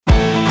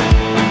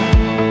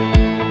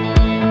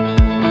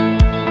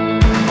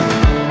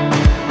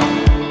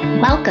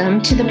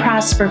Welcome to the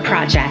Prosper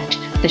Project,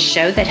 the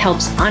show that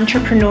helps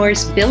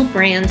entrepreneurs build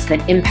brands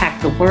that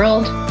impact the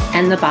world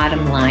and the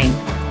bottom line.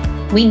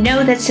 We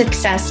know that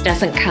success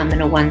doesn't come in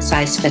a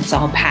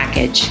one-size-fits-all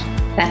package.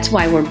 That's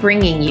why we're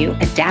bringing you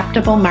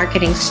adaptable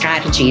marketing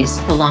strategies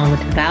along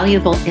with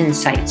valuable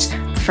insights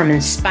from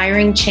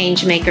inspiring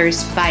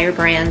changemakers,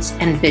 firebrands,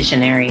 and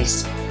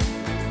visionaries.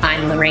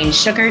 I'm Lorraine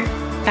Sugart,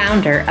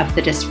 founder of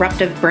the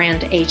disruptive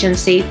brand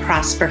agency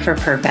Prosper for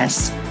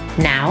Purpose.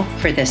 Now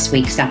for this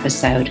week's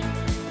episode.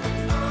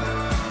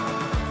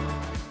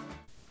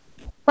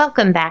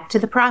 Welcome back to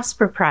the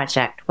Prosper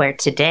Project, where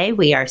today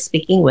we are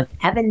speaking with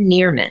Evan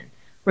Nierman.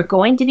 We're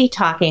going to be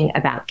talking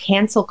about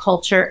cancel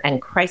culture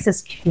and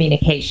crisis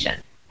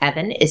communication.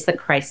 Evan is the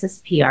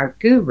crisis PR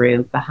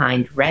guru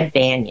behind Red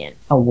Banyan,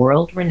 a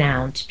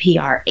world-renowned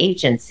PR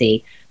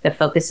agency that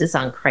focuses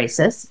on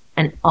crisis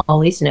and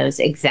always knows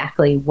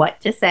exactly what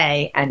to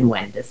say and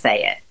when to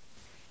say it.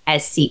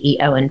 As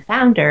CEO and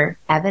founder,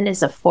 Evan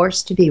is a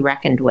force to be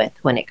reckoned with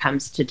when it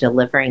comes to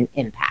delivering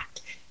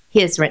impact.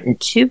 He has written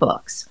 2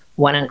 books,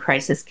 one on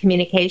crisis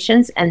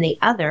communications and the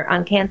other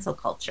on cancel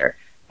culture.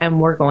 And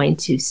we're going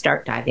to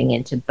start diving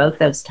into both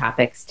those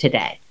topics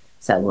today.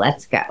 So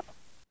let's go.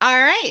 All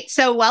right.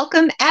 So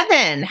welcome,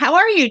 Evan. How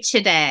are you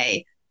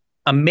today?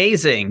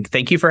 Amazing.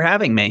 Thank you for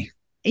having me.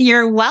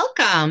 You're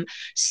welcome.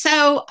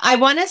 So I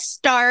want to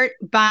start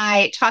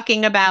by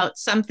talking about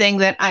something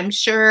that I'm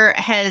sure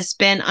has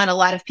been on a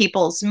lot of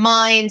people's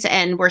minds,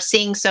 and we're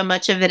seeing so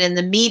much of it in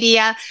the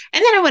media.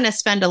 And then I want to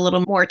spend a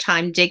little more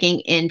time digging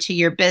into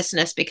your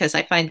business because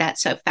I find that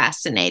so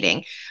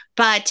fascinating.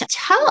 But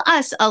tell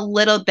us a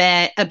little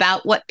bit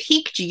about what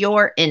piqued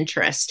your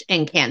interest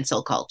in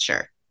cancel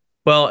culture.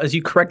 Well, as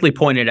you correctly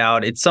pointed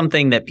out, it's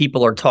something that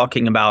people are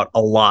talking about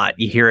a lot.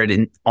 You hear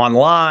it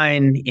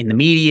online, in the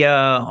media,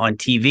 on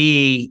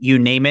TV, you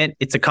name it.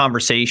 It's a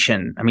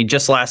conversation. I mean,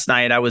 just last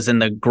night, I was in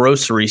the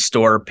grocery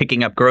store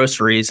picking up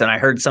groceries, and I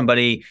heard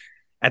somebody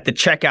at the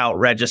checkout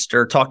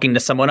register talking to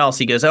someone else.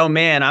 He goes, "Oh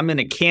man, I'm going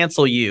to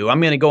cancel you.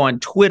 I'm going to go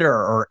on Twitter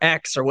or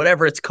X or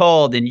whatever it's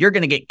called, and you're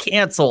going to get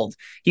canceled."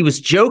 He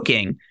was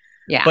joking.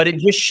 Yeah. But it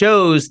just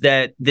shows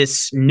that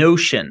this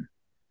notion,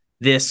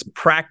 this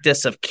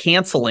practice of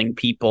canceling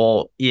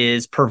people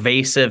is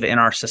pervasive in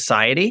our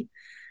society.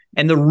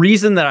 And the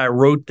reason that I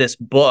wrote this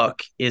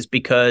book is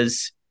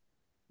because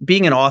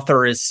being an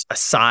author is a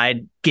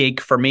side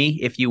gig for me,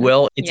 if you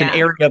will. It's an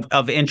area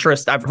of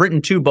interest. I've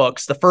written 2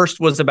 books. The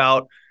first was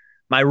about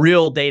my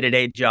real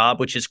day-to-day job,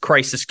 which is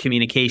crisis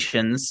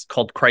communications,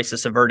 called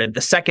Crisis Averted.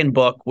 The second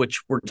book,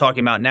 which we're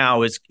talking about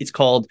now, it's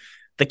called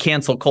The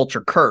Cancel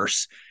Culture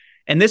Curse.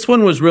 And this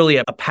one was really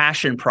a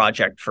passion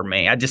project for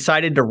me. I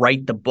decided to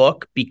write the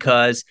book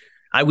because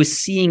I was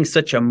seeing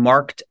such a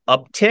marked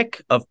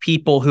uptick of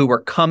people who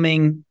were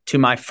coming to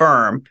my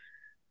firm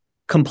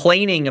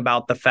complaining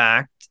about the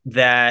fact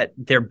that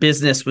their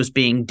business was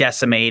being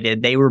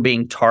decimated, they were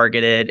being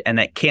targeted, and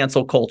that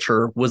cancel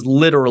culture was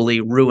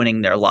literally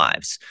ruining their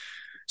lives.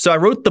 So I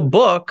wrote the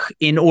book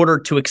in order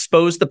to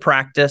expose the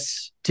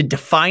practice, to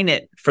define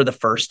it for the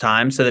first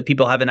time so that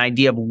people have an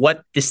idea of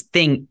what this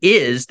thing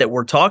is that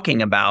we're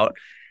talking about.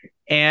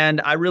 And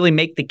I really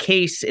make the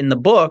case in the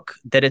book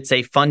that it's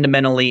a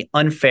fundamentally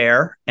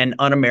unfair and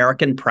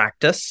un-American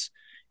practice,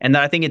 and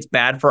that I think it's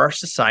bad for our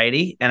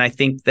society. And I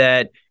think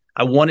that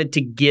I wanted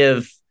to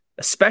give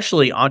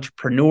especially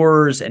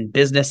entrepreneurs and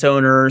business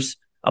owners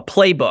a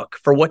playbook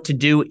for what to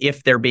do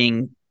if they're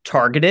being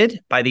targeted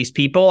by these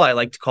people. I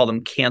like to call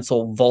them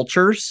cancel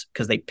vultures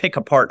because they pick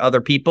apart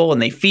other people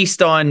and they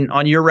feast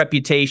on your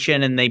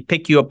reputation and they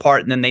pick you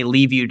apart and then they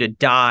leave you to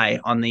die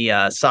on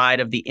the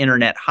side of the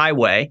internet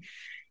highway.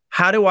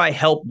 How do I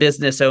help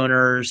business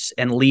owners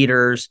and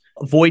leaders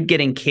avoid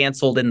getting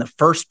canceled in the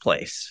first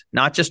place?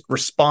 Not just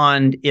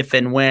respond if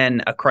and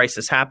when a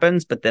crisis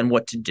happens, but then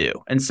what to do.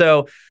 And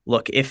so,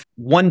 look, if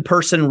one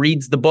person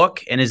reads the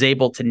book and is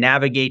able to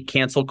navigate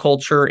cancel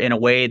culture in a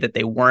way that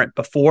they weren't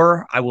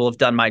before, I will have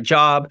done my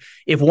job.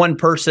 If one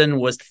person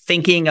was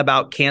thinking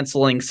about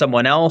canceling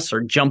someone else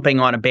or jumping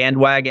on a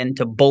bandwagon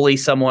to bully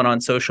someone on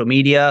social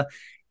media,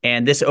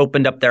 and this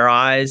opened up their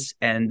eyes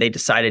and they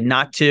decided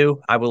not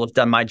to, I will have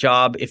done my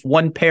job. If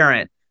one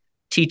parent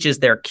teaches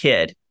their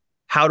kid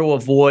how to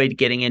avoid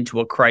getting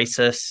into a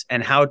crisis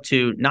and how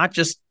to not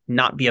just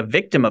not be a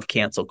victim of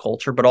cancel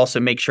culture, but also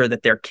make sure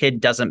that their kid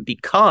doesn't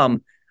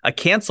become a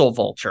cancel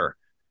vulture,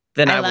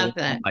 then I will have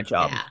done my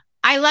job. Yeah.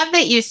 I love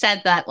that you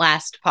said that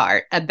last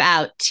part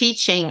about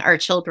teaching our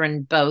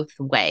children both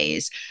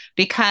ways,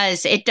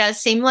 because it does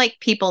seem like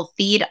people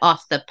feed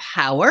off the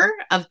power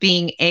of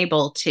being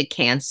able to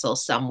cancel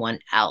someone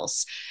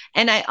else.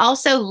 And I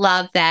also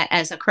love that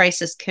as a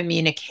crisis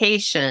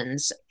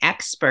communications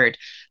expert,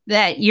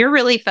 that you're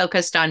really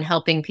focused on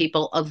helping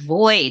people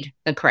avoid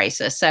the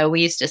crisis. So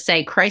we used to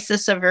say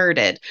crisis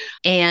averted.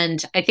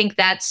 And I think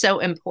that's so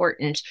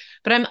important.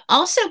 But I'm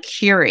also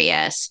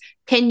curious,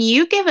 can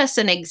you give us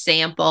an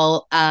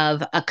example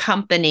of a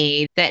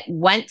company that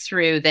went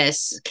through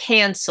this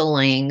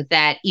canceling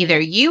that either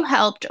you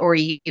helped or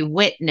you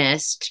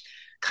witnessed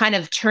kind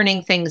of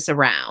turning things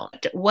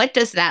around. What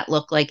does that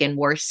look like in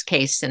worst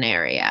case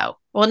scenario?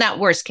 Well, not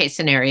worst case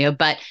scenario,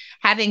 but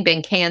having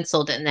been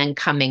canceled and then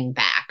coming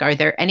back. Are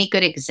there any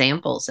good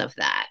examples of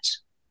that?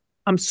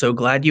 I'm so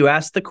glad you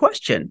asked the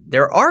question.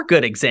 There are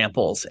good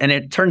examples. And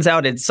it turns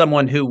out it's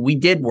someone who we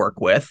did work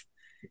with.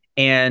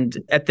 And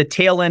at the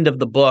tail end of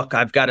the book,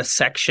 I've got a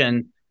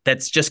section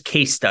that's just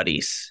case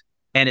studies.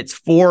 And it's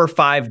 4 or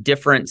 5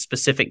 different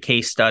specific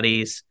case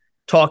studies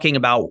talking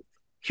about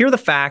here are the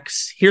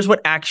facts, here's what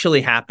actually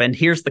happened,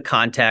 here's the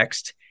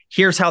context,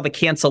 here's how the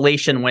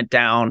cancellation went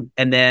down,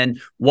 and then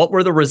what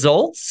were the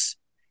results,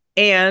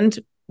 and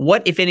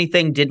what, if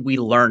anything, did we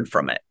learn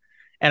from it?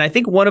 And I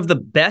think one of the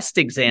best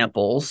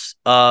examples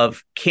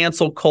of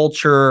cancel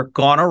culture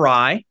gone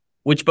awry,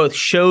 which both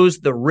shows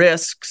the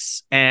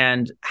risks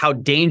and how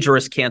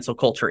dangerous cancel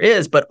culture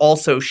is, but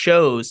also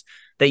shows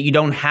that you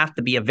don't have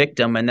to be a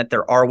victim and that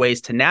there are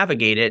ways to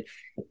navigate it,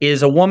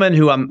 is a woman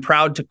who I'm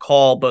proud to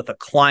call both a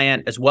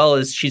client as well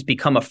as she's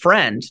become a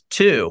friend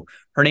too.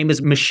 Her name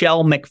is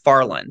Michelle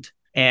McFarland,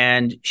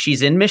 and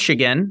she's in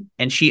Michigan,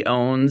 and she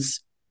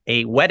owns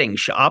a wedding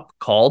shop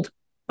called,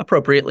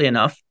 appropriately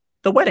enough,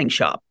 The Wedding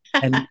Shop.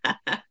 And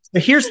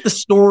here's the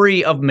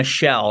story of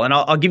Michelle, and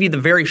I'll give you the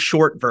very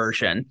short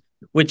version,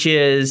 which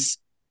is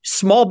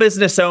small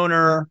business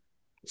owner,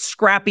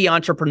 scrappy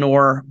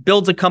entrepreneur,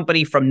 builds a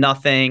company from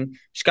nothing.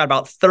 She's got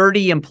about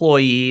 30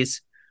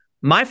 employees.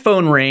 My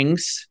phone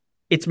rings.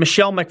 It's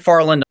Michelle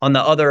McFarland on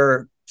the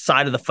other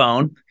side of the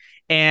phone.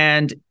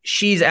 And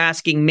she's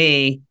asking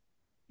me,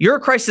 you're a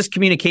crisis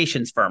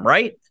communications firm,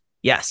 right?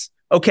 Yes.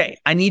 Okay,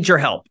 I need your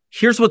help.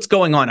 Here's what's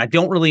going on. I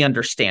don't really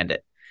understand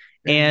it.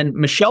 And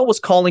Michelle was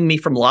calling me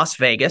from Las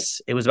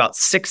Vegas. It was about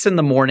 6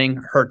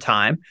 a.m, her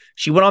time.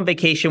 She went on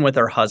vacation with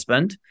her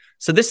husband.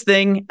 So this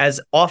thing, as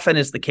often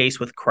is the case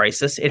with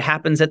crisis, it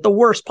happens at the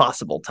worst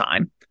possible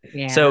time.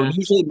 Yeah. So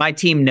usually my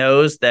team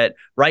knows that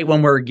right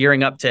when we're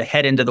gearing up to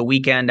head into the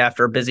weekend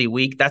after a busy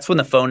week, that's when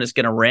the phone is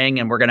going to ring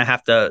and we're going to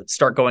have to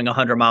start going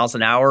 100 miles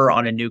an hour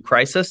on a new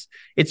crisis.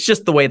 It's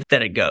just the way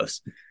that it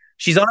goes.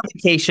 She's on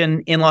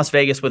vacation in Las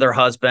Vegas with her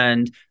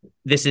husband.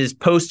 This is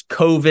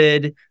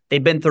post-COVID.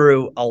 They've been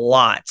through a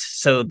lot.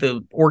 So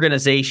the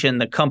organization,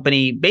 the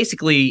company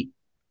basically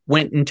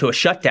went into a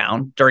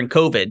shutdown during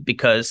COVID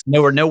because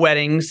there were no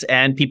weddings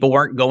and people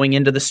weren't going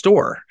into the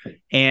store.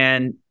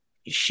 And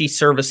she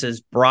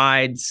services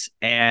brides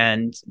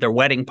and their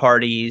wedding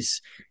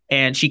parties.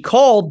 And she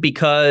called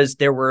because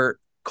there were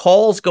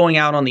calls going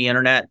out on the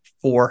internet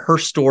for her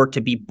store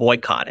to be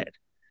boycotted.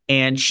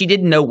 And she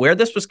didn't know where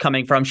this was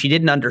coming from. She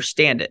didn't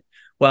understand it.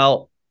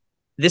 Well,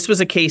 this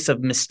was a case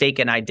of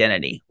mistaken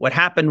identity. What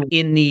happened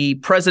in the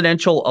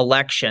presidential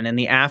election, in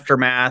the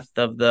aftermath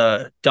of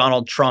the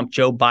Donald Trump,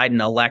 Joe Biden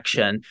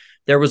election,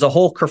 there was a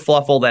whole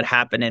kerfluffle that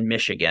happened in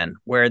Michigan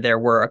where there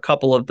were a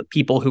couple of the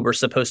people who were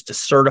supposed to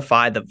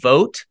certify the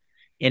vote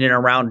in and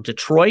around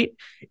Detroit.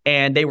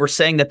 And they were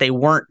saying that they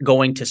weren't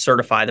going to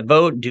certify the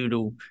vote due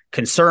to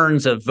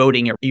concerns of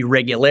voting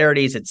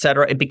irregularities, et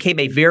cetera. It became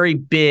a very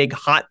big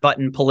hot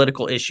button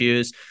political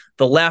issues.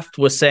 The left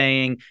was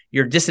saying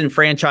you're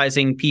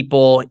disenfranchising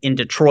people in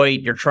Detroit.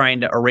 You're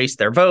trying to erase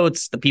their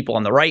votes. The people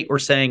on the right were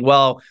saying,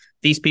 well,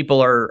 these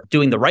people are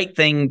doing the right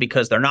thing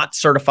because they're not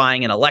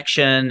certifying an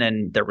election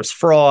and there was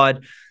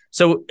fraud.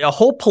 So a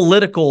whole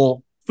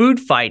political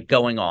food fight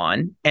going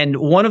on. And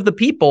one of the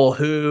people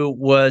who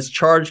was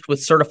charged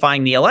with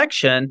certifying the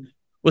election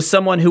was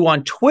someone who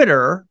on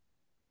Twitter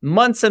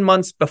months and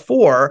months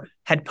before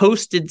had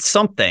posted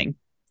something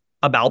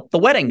about the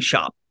wedding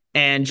shop.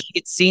 And she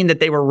had seen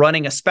that they were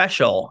running a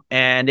special,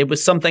 and it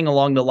was something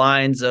along the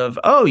lines of,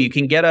 oh, you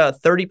can get a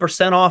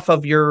 30% off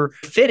of your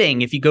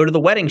fitting if you go to the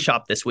wedding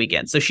shop this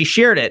weekend. So she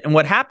shared it. And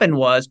what happened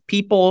was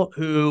people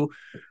who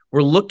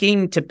were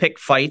looking to pick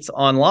fights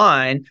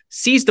online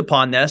seized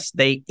upon this.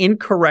 They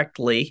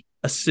incorrectly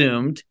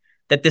assumed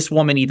that this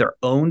woman either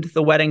owned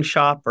the wedding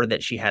shop or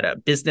that she had a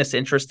business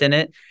interest in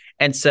it.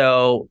 And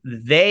so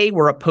they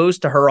were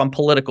opposed to her on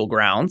political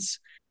grounds.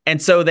 And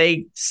so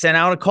they sent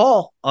out a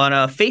call on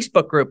a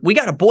Facebook group. We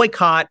got to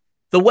boycott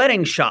the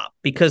wedding shop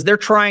because they're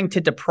trying to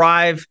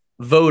deprive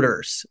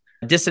voters,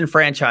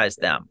 disenfranchise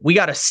them. We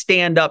got to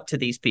stand up to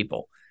these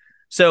people.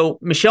 So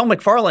Michelle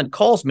McFarland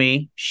calls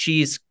me.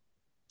 She's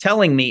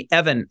telling me,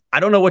 Evan, I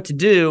don't know what to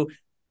do.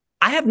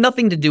 I have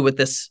nothing to do with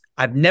this.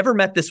 I've never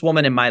met this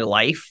woman in my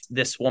life,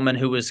 this woman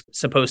who was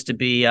supposed to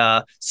be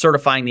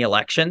certifying the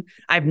election.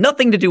 I have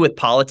nothing to do with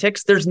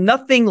politics. There's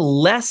nothing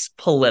less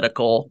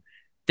political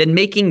than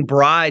making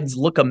brides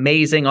look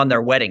amazing on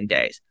their wedding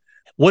days.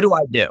 What do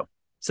I do?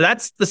 So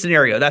that's the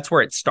scenario. That's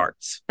where it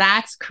starts.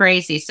 That's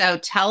crazy. So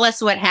tell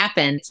us what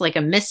happened. It's like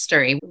a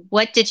mystery.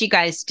 What did you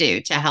guys do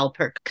to help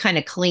her kind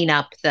of clean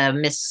up the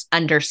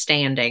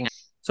misunderstanding?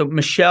 So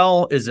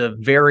Michelle is a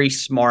very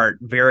smart,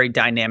 very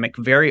dynamic,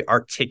 very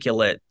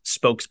articulate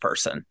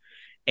spokesperson.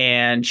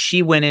 And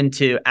she went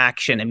into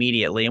action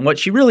immediately. And what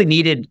she really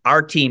needed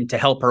our team to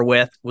help her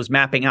with was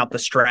mapping out the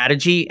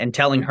strategy and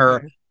telling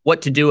her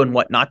what to do and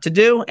what not to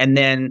do, and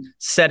then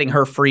setting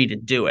her free to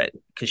do it,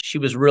 because she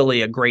was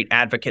really a great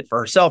advocate for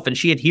herself. And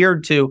she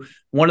adhered to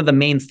one of the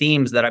main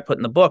themes that I put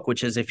in the book,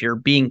 which is if you're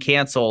being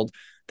canceled,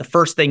 the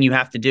first thing you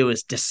have to do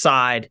is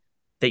decide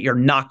that you're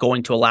not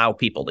going to allow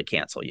people to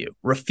cancel you.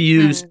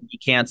 Refuse to be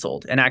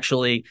canceled and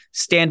actually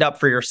stand up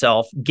for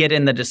yourself, get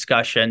in the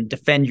discussion,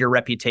 defend your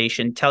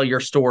reputation, tell your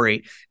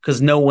story, because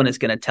no one is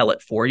going to tell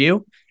it for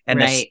you. And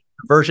the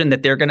version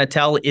that they're going to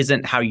tell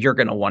isn't how you're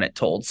going to want it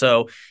told.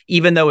 So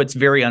even though it's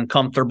very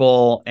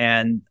uncomfortable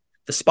and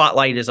the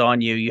spotlight is on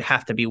you, you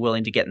have to be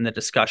willing to get in the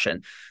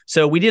discussion.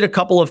 So we did a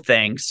couple of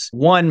things.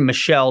 One,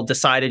 Michelle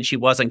decided she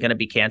wasn't going to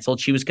be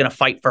canceled. She was going to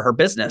fight for her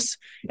business.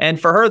 And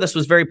for her, this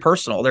was very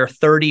personal. There are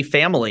 30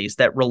 families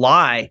that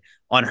rely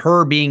on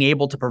her being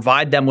able to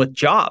provide them with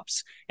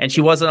jobs. And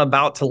she wasn't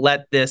about to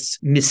let this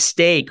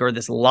mistake or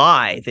this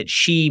lie that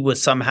she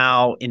was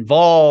somehow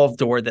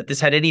involved or that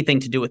this had anything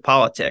to do with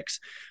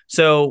politics.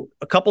 So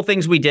a couple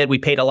things we did, we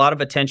paid a lot of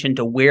attention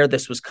to where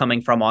this was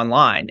coming from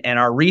online. And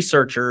our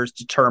researchers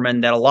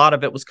determined that a lot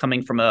of it was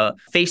coming from a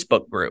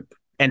Facebook group.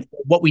 And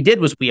what we did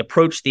was we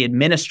approached the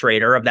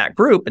administrator of that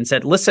group and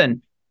said,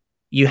 listen,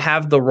 you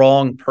have the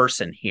wrong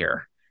person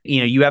here.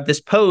 You have this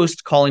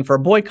post calling for a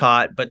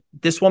boycott, but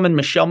this woman,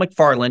 Michelle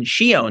McFarland,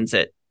 she owns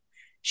it.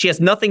 She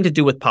has nothing to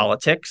do with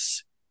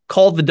politics.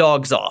 Call the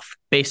dogs off,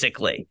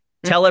 basically.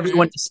 Tell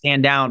everyone to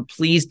stand down.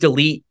 Please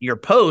delete your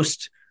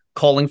post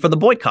calling for the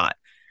boycott.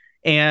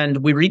 And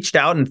we reached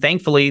out, and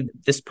thankfully,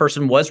 this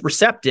person was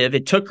receptive.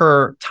 It took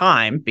her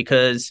time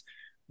because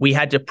we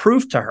had to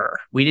prove to her.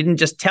 We didn't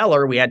just tell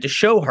her, we had to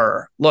show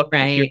her, look,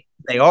 here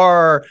they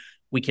are.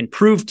 We can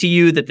prove to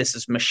you that this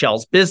is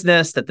Michelle's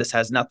business, that this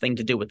has nothing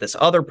to do with this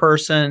other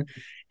person.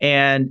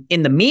 And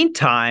in the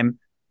meantime,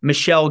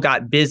 Michelle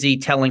got busy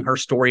telling her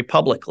story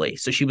publicly.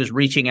 So she was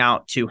reaching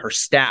out to her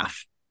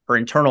staff, her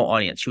internal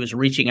audience. She was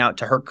reaching out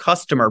to her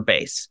customer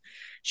base.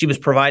 She was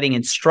providing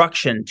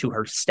instruction to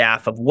her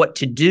staff of what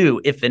to do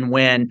if and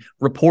when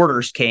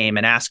reporters came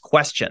and asked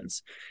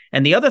questions.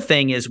 And the other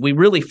thing is we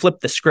really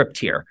flipped the script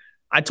here.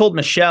 I told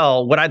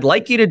Michelle, what I'd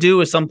like you to do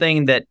is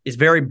something that is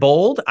very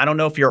bold. I don't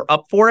know if you're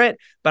up for it,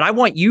 but I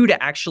want you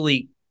to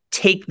actually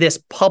take this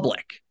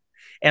public.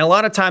 And a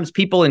lot of times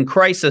people in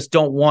crisis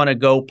don't want to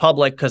go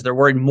public because they're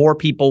worried more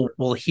people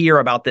will hear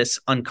about this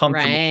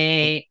uncomfortable.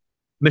 Right.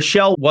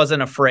 Michelle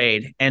wasn't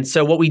afraid. And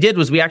so what we did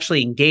was we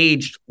actually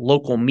engaged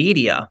local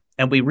media,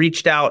 and we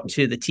reached out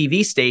to the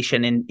TV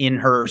station in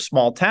her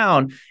small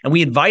town, and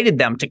we invited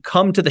them to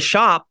come to the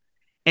shop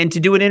and to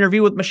do an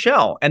interview with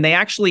Michelle. And they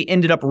actually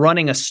ended up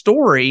running a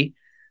story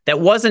that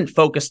wasn't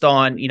focused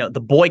on,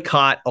 the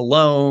boycott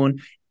alone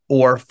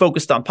or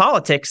focused on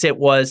politics. It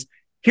was,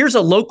 here's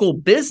a local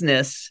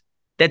business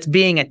that's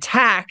being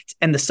attacked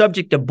and the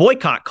subject of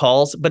boycott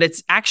calls, but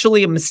it's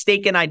actually a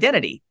mistaken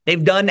identity.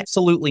 They've done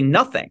absolutely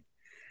nothing.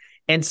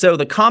 And so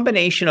the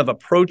combination of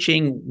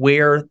approaching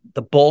where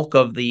the bulk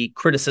of the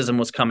criticism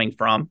was coming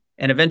from,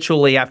 and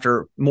eventually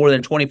after more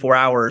than 24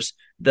 hours,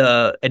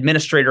 the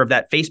administrator of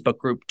that Facebook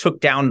group took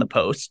down the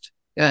post.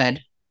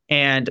 Good.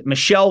 And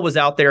Michelle was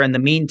out there in the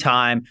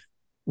meantime,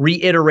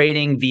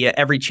 reiterating via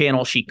every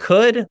channel she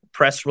could,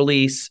 press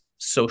release,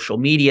 social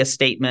media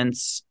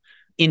statements,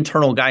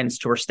 internal guidance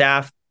to her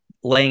staff,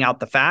 laying out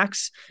the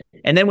facts.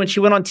 And then when she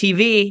went on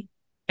TV,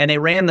 and they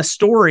ran the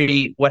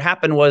story, what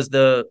happened was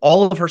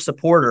all of her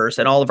supporters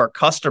and all of our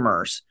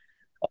customers,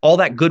 all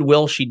that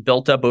goodwill she'd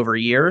built up over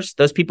years,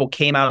 those people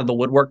came out of the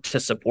woodwork to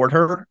support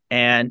her.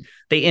 And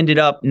they ended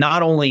up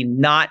not only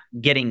not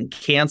getting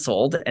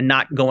canceled and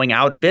not going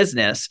out of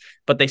business,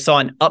 but they saw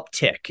an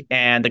uptick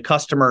and the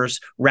customers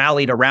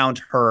rallied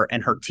around her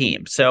and her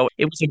team. So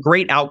it was a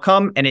great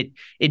outcome. And it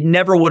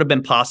never would have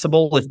been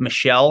possible if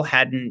Michelle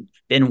hadn't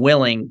been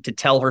willing to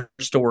tell her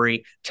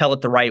story, tell it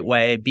the right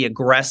way, be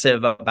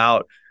aggressive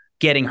about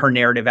getting her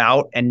narrative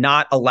out and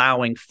not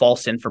allowing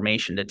false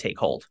information to take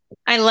hold.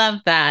 I love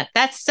that.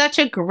 That's such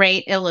a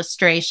great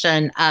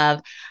illustration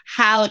of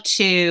how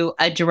to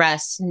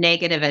address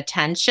negative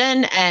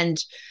attention.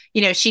 And,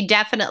 she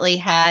definitely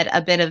had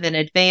a bit of an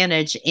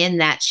advantage in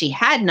that she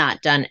had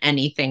not done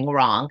anything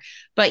wrong.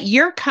 But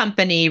your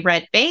company,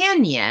 Red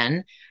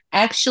Banyan,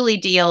 actually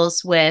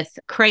deals with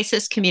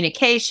crisis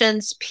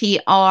communications,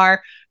 PR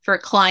for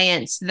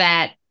clients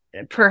that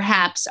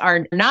perhaps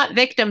are not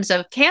victims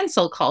of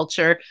cancel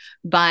culture,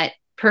 but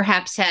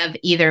perhaps have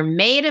either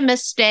made a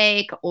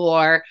mistake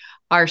or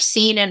are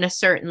seen in a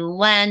certain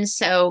lens.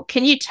 So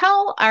can you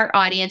tell our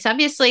audience,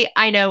 obviously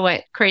I know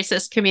what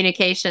crisis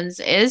communications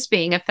is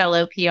being a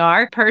fellow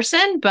PR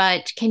person,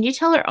 but can you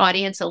tell our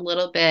audience a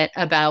little bit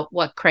about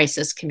what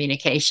crisis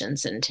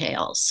communications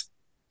entails?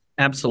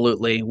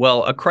 Absolutely.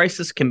 Well, a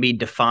crisis can be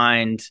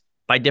defined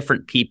by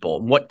different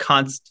people. What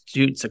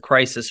constitutes a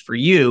crisis for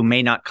you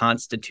may not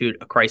constitute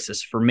a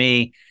crisis for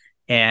me.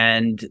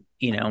 And,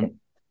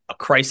 a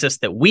crisis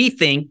that we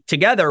think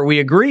together, we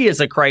agree is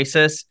a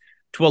crisis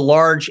to a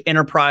large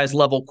enterprise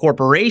level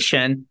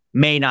corporation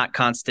may not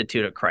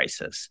constitute a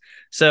crisis.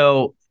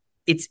 So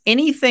it's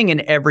anything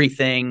and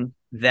everything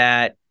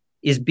that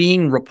is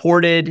being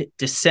reported,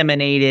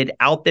 disseminated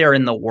out there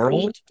in the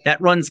world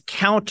that runs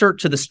counter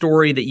to the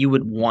story that you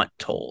would want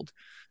told.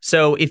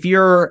 So if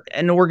you're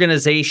an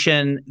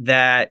organization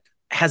that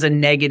has a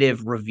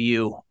negative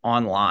review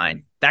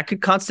online, that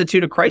could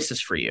constitute a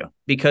crisis for you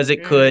because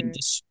it could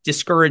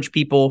discourage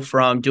people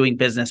from doing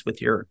business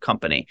with your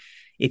company.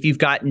 If you've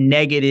got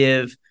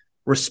negative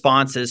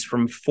responses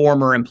from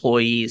former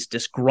employees,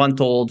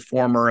 disgruntled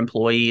former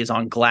employees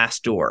on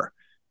Glassdoor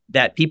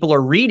that people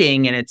are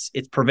reading and it's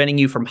preventing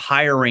you from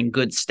hiring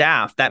good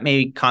staff, that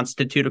may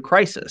constitute a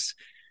crisis.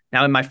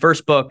 Now, in my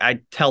first book, I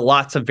tell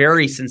lots of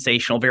very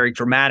sensational, very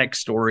dramatic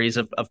stories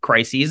of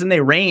crises, and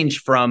they range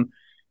from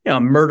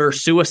murder,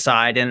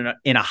 suicide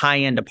in a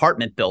high-end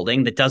apartment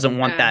building that doesn't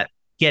want that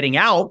getting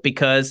out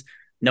because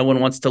no one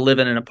wants to live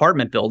in an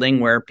apartment building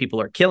where people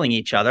are killing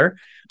each other,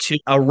 to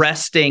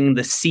arresting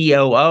the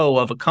COO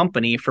of a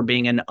company for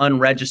being an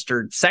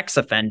unregistered sex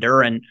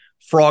offender and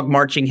frog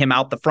marching him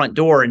out the front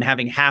door and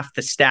having half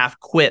the staff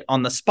quit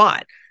on the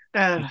spot.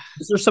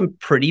 These are some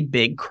pretty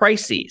big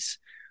crises.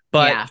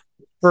 But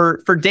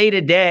for day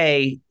to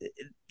day,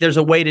 there's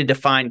a way to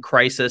define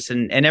crisis,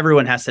 and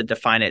everyone has to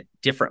define it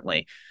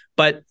differently.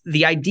 But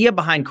the idea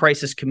behind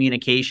crisis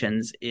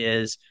communications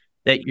is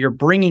that you're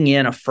bringing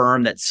in a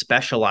firm that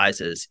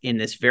specializes in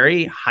this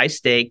very high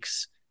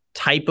stakes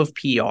type of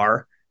PR.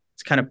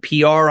 It's kind of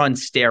PR on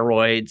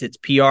steroids. It's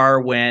PR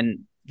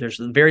when there's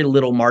very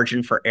little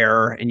margin for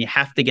error and you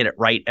have to get it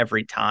right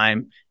every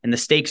time. And the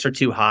stakes are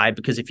too high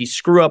because if you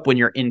screw up when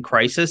you're in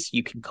crisis,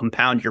 you can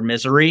compound your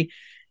misery.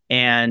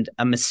 And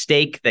a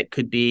mistake that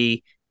could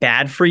be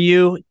bad for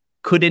you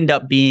could end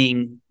up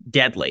being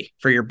deadly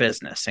for your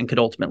business and could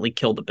ultimately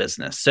kill the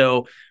business.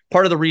 So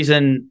part of the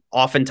reason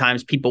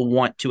oftentimes people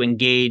want to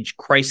engage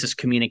crisis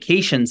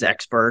communications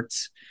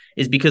experts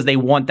is because they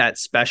want that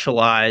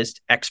specialized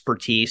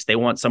expertise. They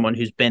want someone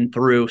who's been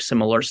through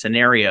similar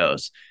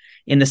scenarios.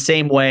 In the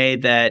same way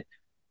that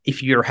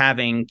if you're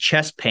having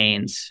chest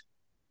pains,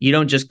 you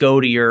don't just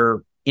go to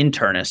your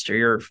internist or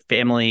your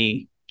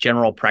family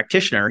general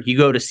practitioner, you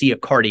go to see a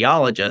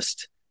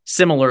cardiologist.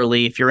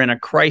 Similarly, if you're in a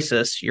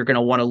crisis, you're going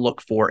to want to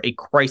look for a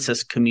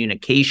crisis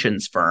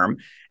communications firm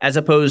as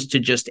opposed to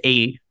just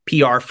a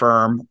PR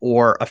firm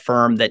or a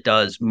firm that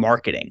does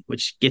marketing,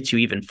 which gets you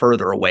even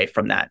further away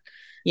from that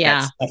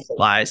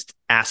specialized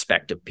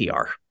aspect of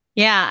PR.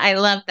 Yeah, I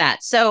love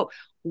that. So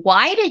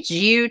why did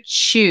you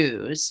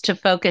choose to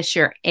focus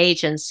your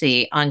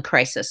agency on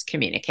crisis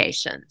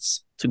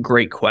communications? It's a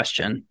great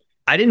question.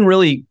 I didn't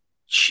really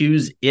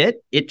choose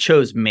it. It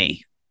chose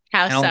me.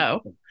 How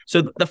so?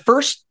 So the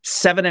first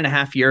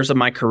 7.5 years of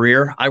my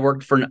career, I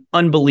worked for an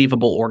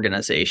unbelievable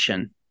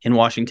organization in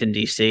Washington,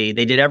 D.C.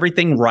 They did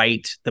everything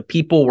right. The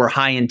people were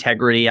high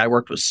integrity. I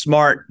worked with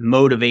smart,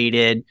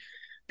 motivated.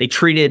 They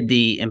treated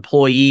the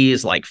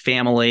employees like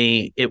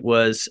family. It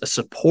was a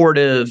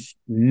supportive,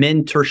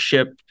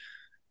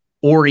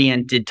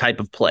 mentorship-oriented type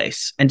of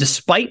place. And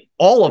despite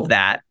all of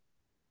that,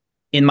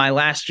 in my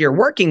last year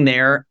working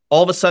there,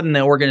 all of a sudden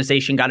the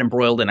organization got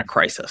embroiled in a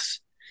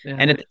crisis. Yeah.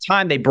 And at the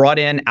time, they brought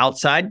in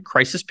outside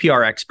crisis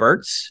PR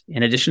experts,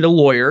 in addition to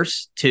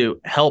lawyers,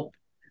 to help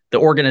the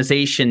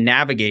organization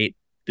navigate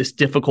this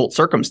difficult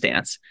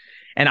circumstance.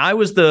 And I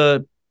was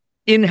the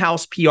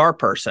in-house PR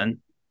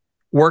person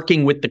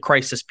working with the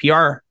crisis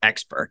PR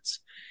experts.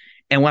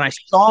 And when I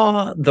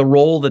saw the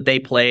role that they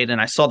played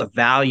and I saw the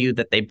value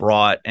that they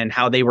brought and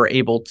how they were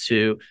able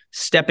to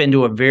step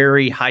into a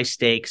very high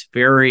stakes,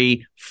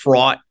 very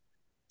fraught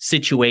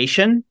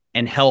situation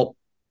and help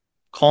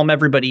calm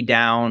everybody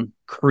down,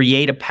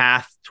 create a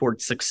path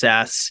towards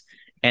success,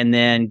 and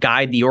then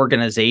guide the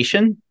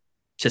organization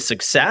to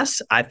success,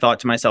 I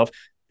thought to myself,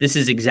 this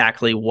is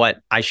exactly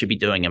what I should be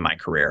doing in my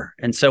career.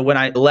 And so when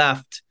I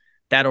left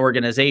that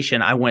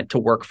organization, I went to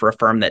work for a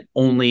firm that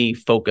only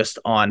focused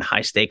on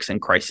high stakes and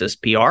crisis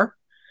PR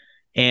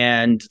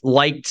and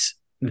liked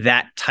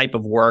that type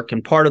of work.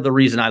 And part of the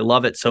reason I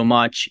love it so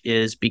much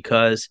is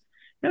because,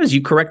 as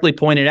you correctly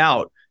pointed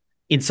out,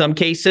 in some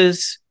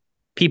cases,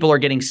 people are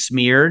getting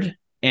smeared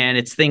and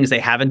it's things they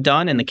haven't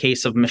done. In the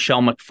case of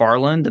Michelle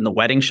McFarland and the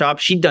wedding shop,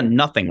 she'd done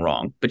nothing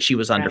wrong, but she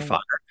was under fire.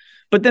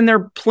 But then there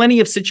are plenty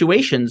of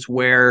situations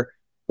where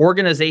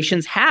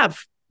organizations have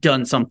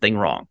done something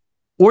wrong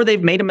or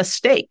they've made a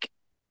mistake.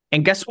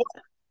 And guess what?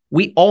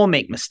 We all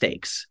make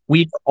mistakes.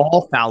 We're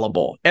all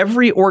fallible.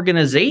 Every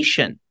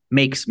organization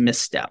makes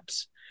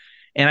missteps.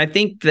 And I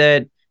think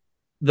that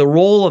the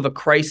role of a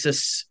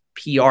crisis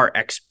PR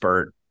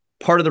expert,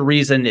 part of the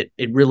reason it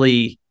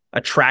really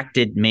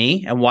attracted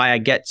me and why I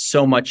get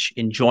so much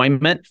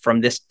enjoyment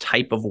from this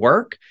type of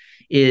work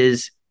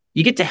is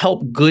you get to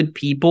help good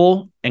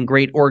people and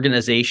great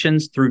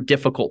organizations through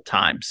difficult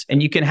times.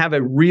 And you can have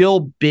a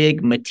real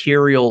big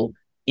material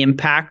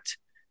impact,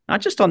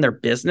 not just on their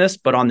business,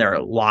 but on their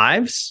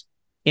lives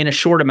in a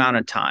short amount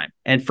of time.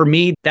 And for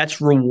me,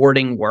 that's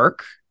rewarding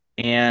work.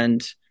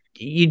 And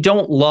you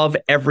don't love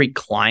every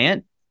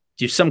client.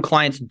 Do some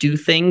clients do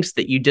things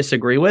that you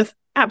disagree with?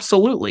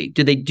 Absolutely.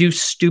 Do they do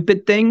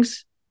stupid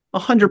things?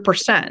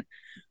 100%.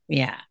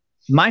 Yeah.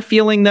 My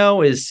feeling,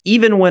 though, is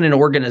even when an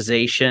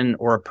organization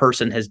or a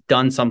person has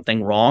done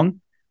something wrong,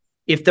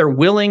 if they're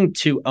willing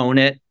to own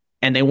it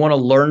and they want to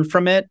learn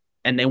from it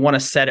and they want to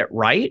set it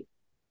right,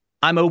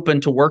 I'm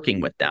open to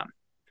working with them.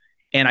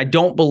 And I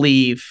don't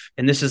believe,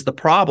 and this is the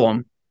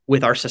problem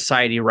with our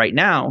society right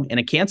now in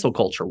a cancel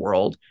culture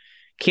world,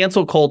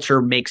 cancel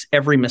culture makes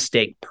every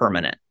mistake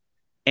permanent.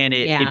 And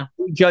it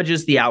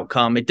judges the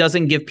outcome. It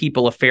doesn't give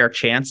people a fair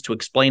chance to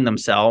explain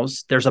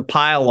themselves. There's a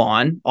pile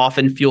on,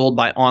 often fueled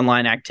by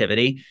online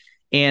activity,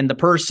 and the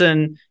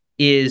person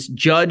is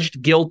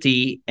judged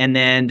guilty, and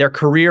then their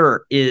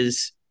career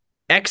is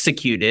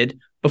executed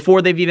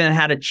before they've even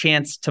had a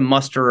chance to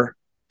muster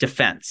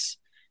defense.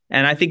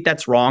 And I think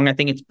that's wrong. I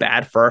think it's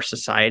bad for our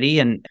society.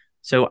 And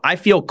so I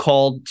feel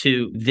called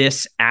to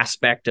this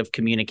aspect of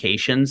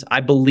communications.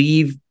 I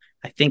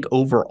think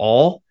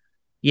overall,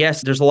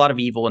 yes, there's a lot of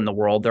evil in the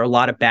world. There are a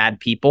lot of bad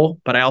people,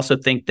 but I also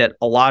think that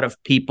a lot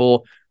of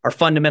people are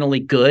fundamentally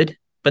good,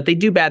 but they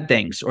do bad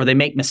things or they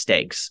make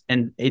mistakes.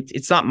 And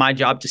it's not my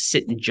job to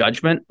sit in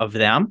judgment of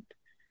them,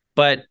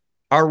 but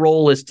our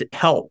role is to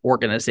help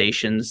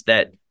organizations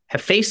that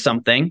have faced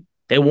something,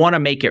 they want to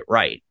make it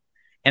right.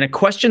 And a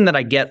question that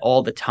I get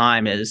all the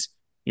time is,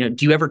 do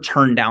you ever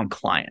turn down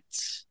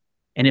clients?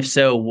 And if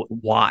so,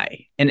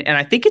 why? And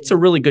I think it's a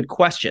really good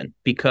question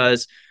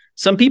because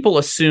some people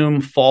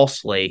assume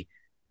falsely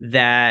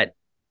that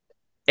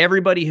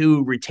everybody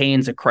who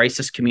retains a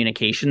crisis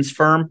communications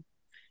firm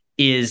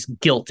is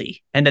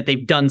guilty and that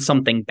they've done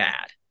something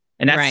bad.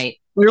 And that's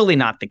clearly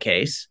not the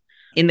case.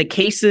 In the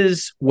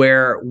cases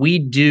where we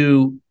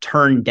do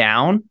turn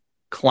down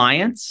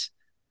clients,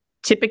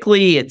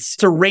 typically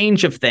it's a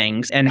range of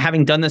things. And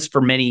having done this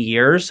for many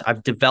years,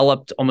 I've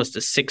developed almost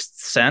a sixth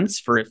sense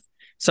for if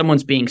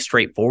someone's being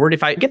straightforward.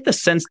 If I get the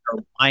sense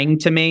they're lying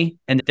to me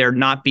and they're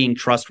not being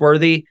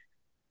trustworthy,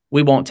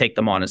 we won't take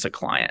them on as a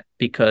client,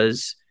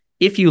 because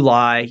if you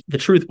lie, the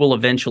truth will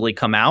eventually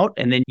come out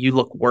and then you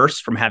look worse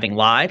from having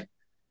lied.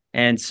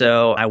 And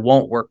so I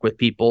won't work with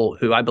people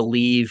who I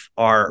believe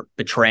are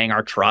betraying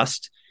our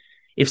trust.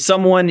 If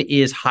someone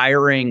is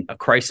hiring a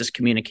crisis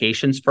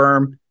communications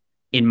firm,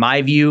 in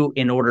my view,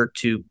 in order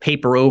to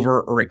paper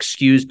over or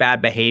excuse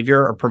bad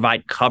behavior or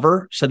provide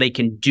cover so they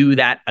can do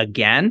that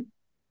again,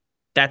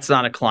 that's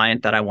not a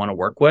client that I want to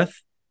work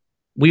with.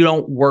 We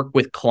don't work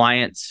with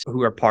clients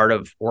who are part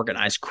of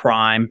organized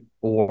crime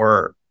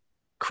or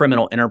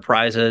criminal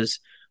enterprises.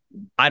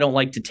 I don't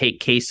like to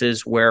take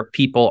cases where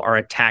people are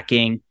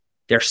attacking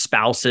their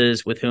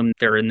spouses with whom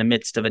they're in the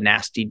midst of a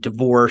nasty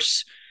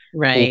divorce,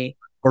 right?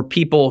 Or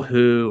people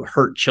who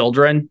hurt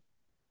children.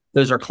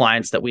 Those are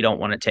clients that we don't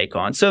want to take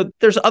on. So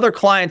there's other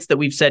clients that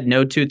we've said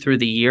no to through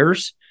the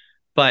years,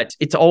 but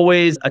it's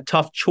always a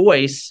tough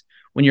choice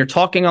when you're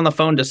talking on the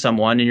phone to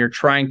someone and you're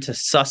trying to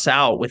suss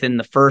out within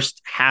the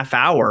first half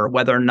hour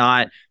whether or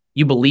not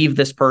you believe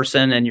this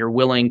person and you're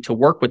willing to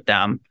work with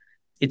them.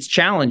 It's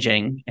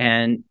challenging.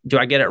 And do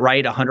I get it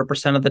right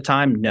 100% of the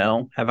time?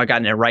 No. Have I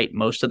gotten it right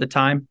most of the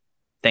time?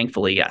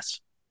 Thankfully,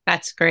 yes.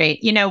 That's great.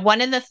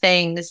 One of the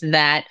things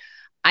that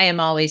I am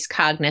always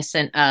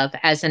cognizant of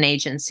as an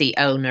agency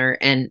owner,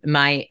 and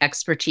my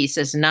expertise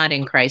is not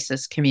in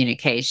crisis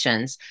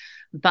communications,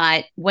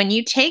 but when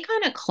you take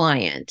on a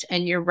client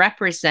and you're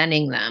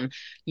representing them,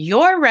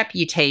 your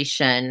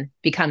reputation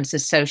becomes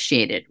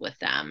associated with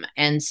them.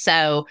 And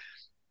so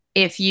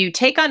if you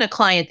take on a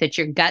client that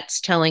your gut's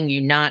telling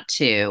you not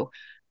to,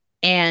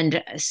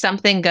 and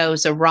something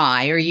goes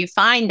awry, or you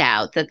find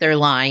out that they're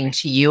lying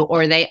to you,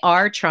 or they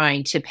are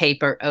trying to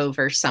paper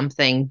over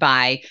something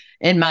by,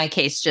 in my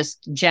case,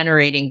 just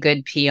generating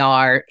good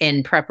PR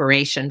in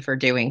preparation for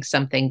doing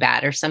something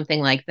bad or something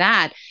like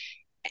that,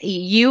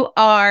 you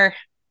are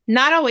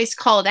not always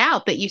called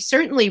out, but you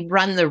certainly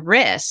run the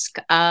risk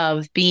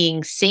of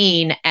being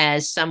seen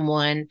as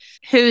someone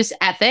whose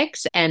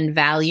ethics and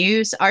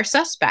values are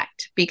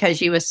suspect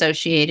because you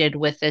associated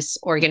with this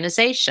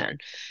organization.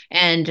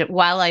 And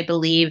while I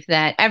believe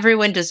that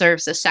everyone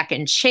deserves a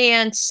second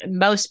chance,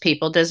 most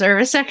people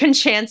deserve a second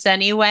chance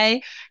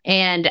anyway.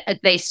 And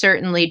they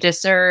certainly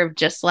deserve,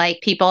 just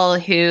like people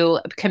who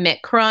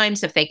commit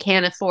crimes, if they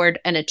can't afford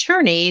an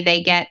attorney,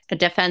 they get a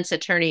defense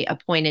attorney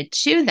appointed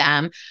to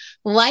them.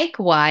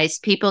 Likewise,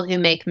 people who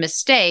make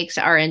mistakes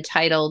are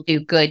entitled to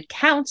good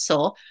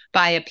counsel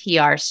by a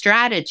PR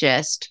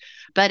strategist.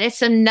 But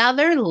it's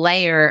another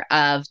layer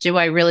of, do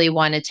I really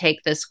want to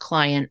take this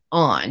client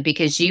on?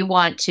 Because you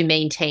want to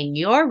maintain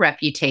your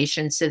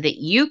reputation so that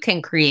you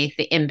can create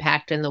the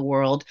impact in the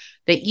world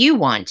that you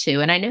want to.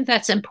 And I know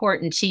that's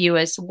important to you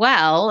as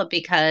well,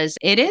 because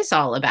it is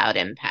all about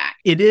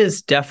impact. It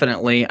is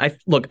definitely.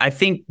 I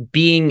think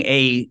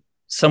being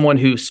someone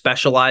who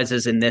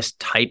specializes in this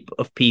type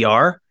of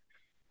PR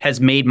has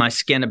made my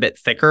skin a bit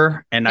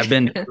thicker. And I've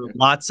been through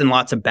lots and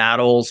lots of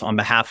battles on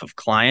behalf of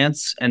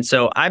clients. And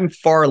so I'm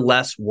far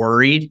less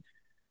worried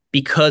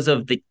because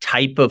of the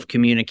type of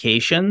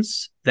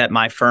communications that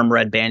my firm,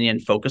 Red Banyan,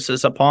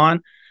 focuses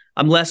upon.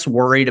 I'm less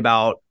worried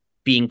about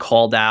being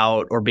called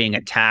out or being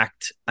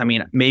attacked. I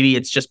mean, maybe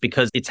it's just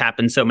because it's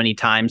happened so many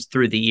times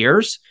through the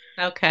years.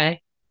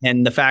 Okay.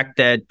 And the fact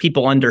that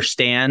people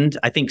understand,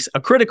 I think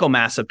a critical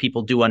mass of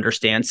people do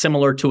understand,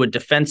 similar to a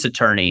defense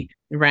attorney.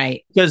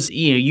 Right. Because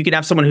you can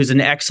have someone who's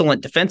an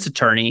excellent defense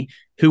attorney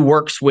who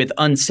works with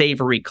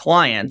unsavory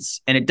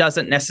clients, and it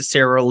doesn't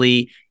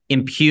necessarily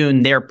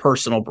impugn their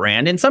personal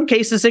brand. In some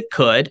cases, it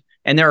could.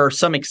 And there are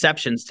some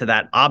exceptions to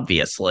that,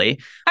 obviously.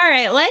 All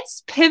right,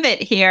 let's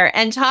pivot here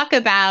and talk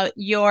about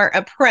your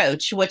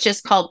approach, which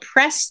is called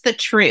Press the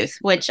Truth,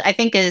 which I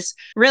think is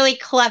really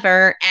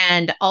clever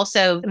and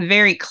also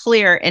very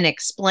clear in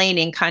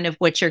explaining kind of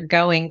what you're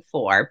going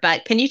for.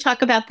 But can you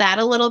talk about that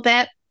a little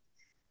bit?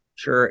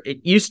 Sure. It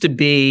used to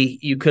be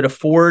you could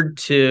afford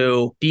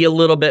to be a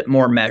little bit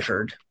more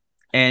measured.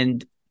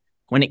 And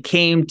when it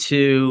came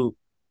to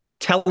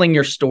telling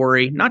your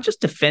story, not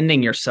just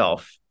defending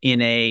yourself in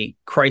a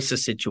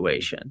crisis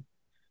situation,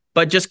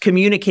 but just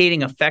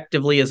communicating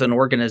effectively as an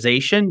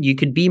organization, you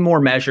could be more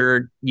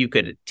measured. You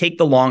could take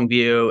the long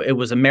view. It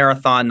was a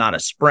marathon, not a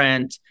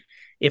sprint.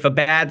 If a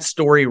bad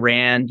story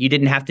ran, you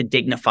didn't have to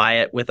dignify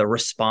it with a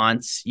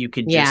response. You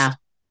could just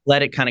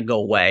let it kind of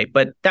go away.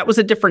 But that was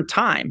a different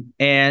time.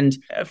 And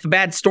if a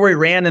bad story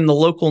ran in the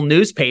local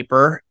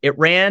newspaper, it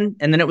ran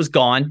and then it was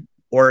gone.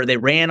 Or they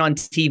ran on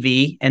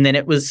TV and then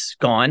it was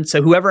gone.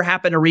 So whoever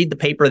happened to read the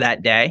paper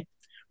that day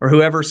or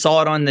whoever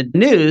saw it on the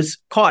news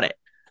caught it.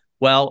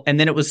 Well, and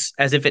then it was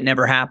as if it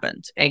never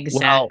happened.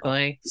 Exactly.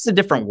 Well, it's a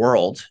different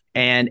world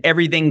and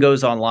everything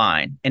goes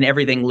online and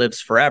everything lives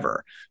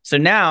forever. So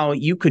now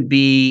you could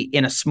be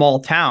in a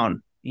small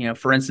town.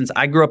 For instance,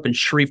 I grew up in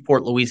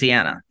Shreveport,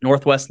 Louisiana,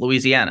 Northwest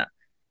Louisiana.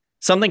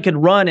 Something could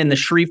run in the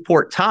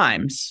Shreveport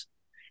Times.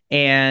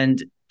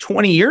 And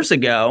 20 years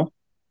ago,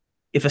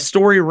 if a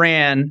story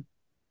ran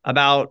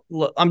about,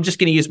 I'm just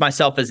going to use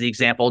myself as the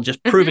example,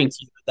 just proving to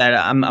you that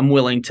I'm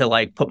willing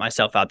to put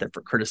myself out there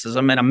for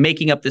criticism. And I'm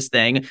making up this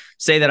thing,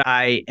 say that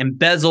I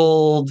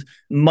embezzled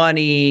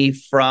money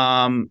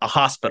from a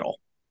hospital.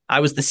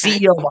 I was the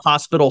CEO of a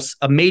hospital,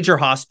 a major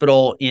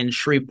hospital in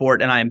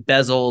Shreveport, and I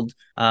embezzled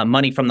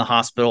money from the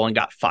hospital and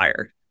got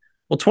fired.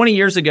 Well, 20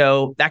 years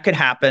ago, that could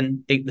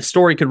happen. The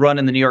story could run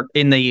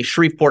in the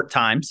Shreveport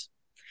Times,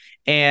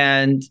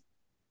 and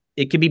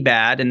it could be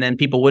bad. And then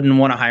people wouldn't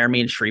want to hire me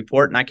in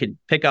Shreveport, and I could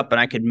pick up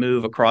and I could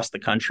move across the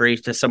country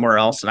to somewhere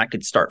else and I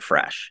could start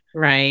fresh.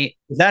 Right.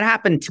 That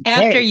happened today.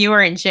 After you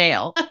were in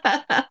jail.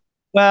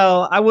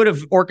 Well, I would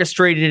have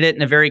orchestrated it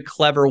in a very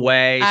clever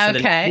way so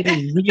that it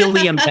didn't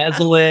really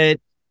embezzle it.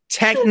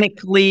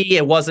 Technically,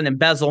 it wasn't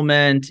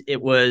embezzlement.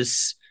 It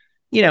was,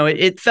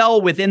 it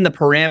fell within the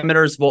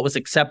parameters of what was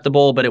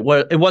acceptable, but it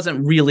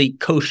wasn't really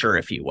kosher,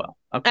 if you will.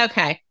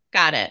 Okay.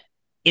 Got it.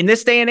 In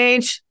this day and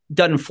age,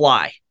 doesn't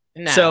fly.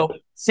 No. So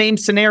same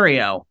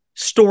scenario,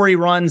 story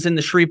runs in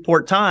the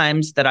Shreveport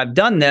Times that I've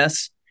done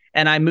this,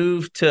 and I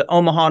moved to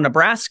Omaha,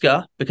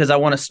 Nebraska because I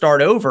want to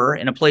start over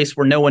in a place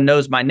where no one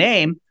knows my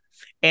name.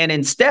 And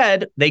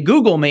instead they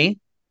Google me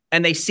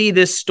and they see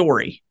this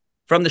story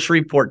from the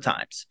Shreveport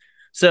Times.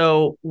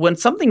 So when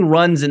something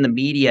runs in the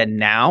media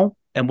now,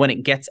 and when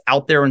it gets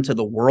out there into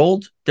the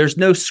world, there's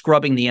no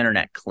scrubbing the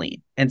internet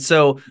clean. And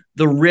so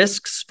the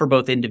risks for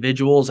both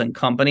individuals and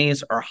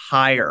companies are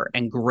higher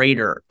and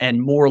greater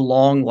and more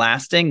long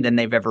lasting than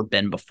they've ever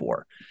been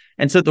before.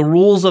 And so the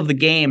rules of the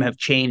game have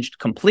changed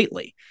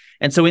completely.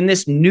 And so in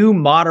this new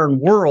modern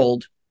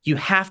world, you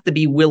have to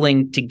be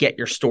willing to get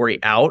your story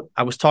out.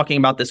 I was talking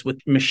about this with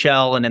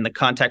Michelle, and in the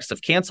context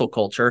of cancel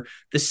culture,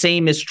 the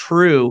same is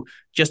true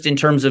just in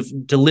terms of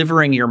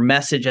delivering your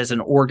message as an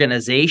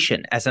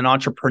organization, as an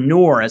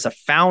entrepreneur, as a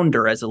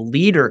founder, as a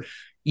leader.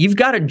 You've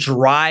got to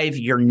drive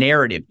your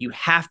narrative. You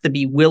have to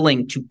be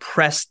willing to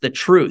press the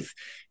truth,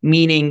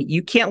 meaning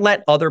you can't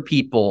let other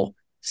people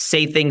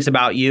say things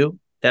about you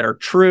that are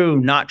true,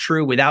 not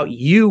true, without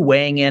you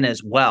weighing in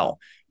as well.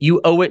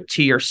 You owe it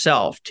to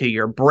yourself, to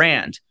your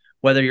brand.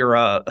 Whether you're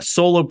a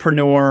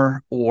solopreneur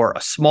or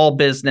a small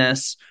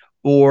business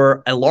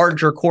or a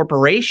larger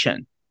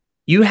corporation,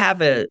 you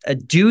have a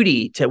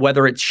duty to,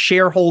 whether it's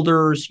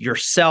shareholders,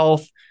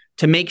 yourself,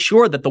 to make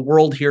sure that the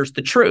world hears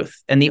the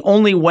truth. And the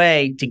only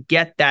way to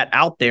get that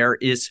out there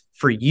is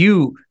for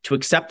you to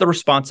accept the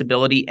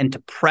responsibility and to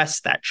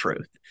press that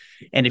truth.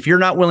 And if you're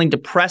not willing to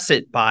press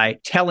it by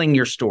telling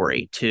your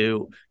story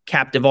to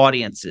captive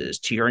audiences,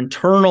 to your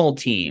internal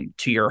team,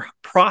 to your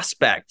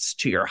prospects,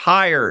 to your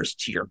hires,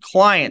 to your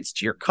clients,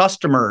 to your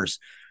customers,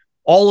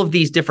 all of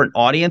these different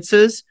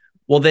audiences,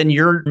 well, then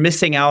you're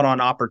missing out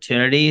on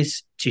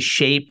opportunities to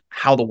shape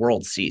how the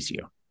world sees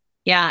you.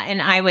 Yeah.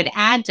 And I would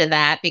add to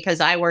that, because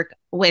I work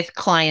with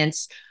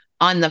clients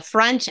on the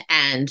front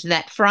end,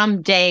 that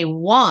from day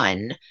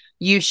one,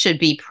 you should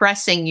be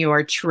pressing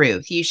your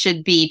truth. You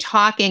should be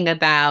talking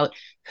about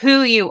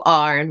who you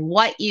are and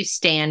what you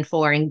stand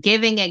for and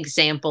giving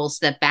examples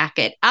that back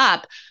it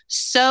up,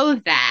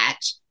 so that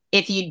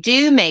if you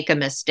do make a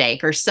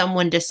mistake or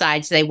someone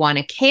decides they want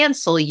to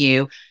cancel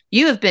you,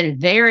 you have been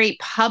very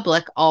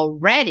public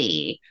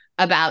already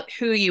about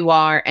who you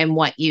are and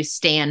what you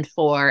stand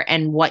for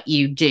and what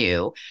you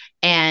do.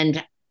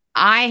 And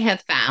I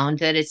have found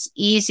that it's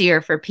easier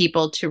for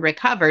people to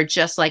recover,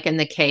 just like in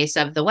the case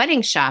of the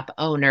wedding shop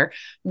owner,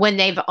 when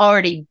they've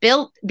already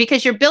built,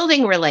 because you're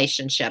building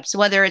relationships,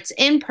 whether it's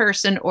in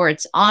person or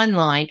it's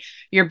online,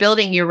 you're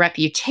building your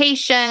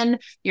reputation,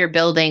 you're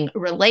building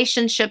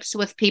relationships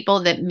with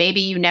people that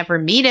maybe you never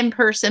meet in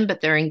person,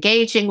 but they're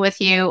engaging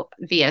with you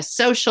via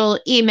social,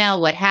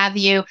 email, what have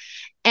you.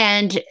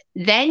 And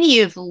then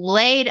you've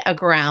laid a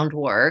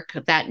groundwork,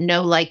 that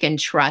know, like, and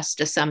trust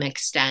to some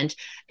extent.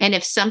 And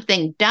if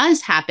something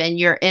does happen,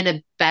 you're in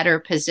a better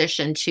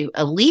position to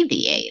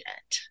alleviate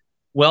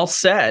Well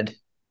said.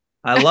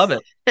 I love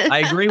it. I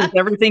agree it. with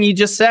everything you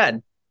just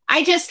said.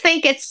 I just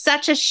think it's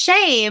such a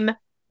shame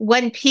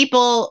when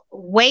people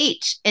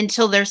wait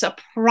until there's a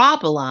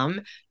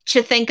problem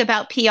to think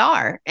about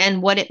PR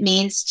and what it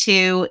means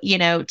to,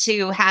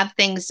 to have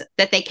things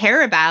that they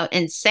care about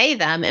and say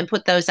them and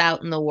put those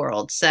out in the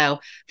world. So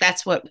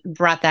that's what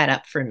brought that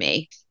up for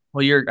me.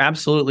 Well, you're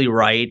absolutely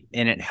right.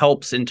 And it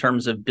helps in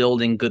terms of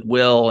building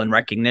goodwill and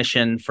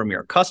recognition from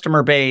your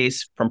customer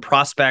base, from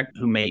prospect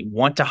who may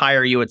want to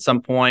hire you at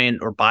some point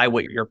or buy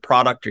what your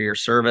product or your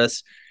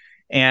service.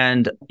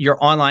 And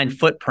your online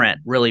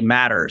footprint really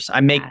matters. I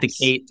make the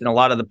case in a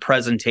lot of the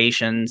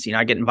presentations.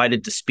 I get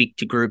invited to speak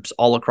to groups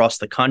all across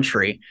the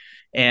country.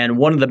 And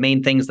one of the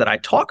main things that I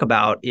talk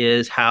about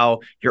is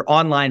how your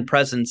online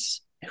presence,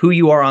 who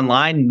you are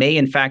online, may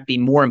in fact be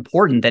more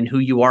important than who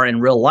you are in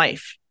real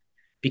life.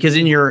 Because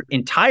in your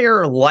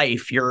entire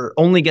life, you're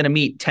only going to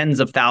meet tens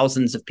of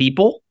thousands of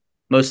people,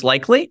 most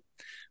likely.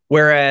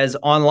 Whereas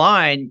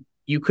online,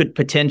 you could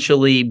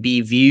potentially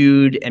be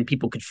viewed and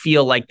people could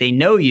feel like they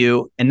know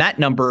you. And that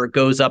number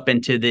goes up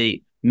into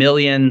the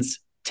millions,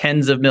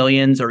 tens of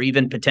millions, or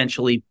even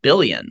potentially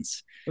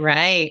billions.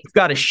 Right. You've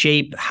got to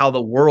shape how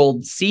the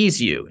world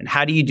sees you. And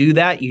how do you do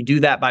that? You do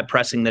that by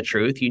pressing the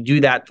truth. You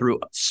do that through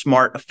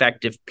smart,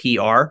 effective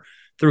PR,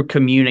 through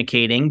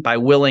communicating, by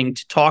willing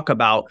to talk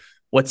about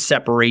what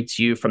separates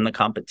you from the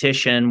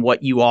competition,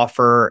 what you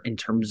offer in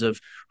terms of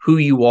who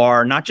you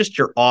are, not just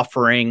your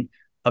offering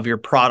of your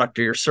product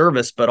or your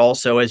service, but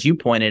also, as you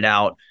pointed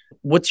out,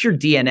 what's your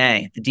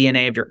DNA, the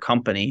DNA of your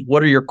company?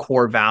 What are your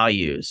core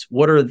values?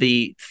 What are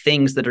the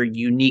things that are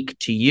unique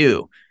to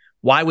you?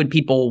 Why would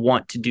people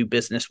want to do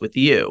business with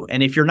you?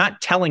 And if you're not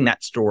telling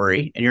that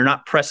story and you're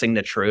not pressing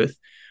the truth,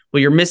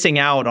 well, you're missing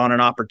out on an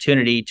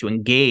opportunity to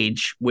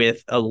engage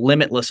with a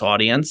limitless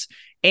audience.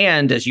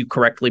 And as you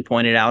correctly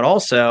pointed out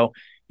also,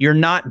 you're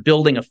not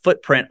building a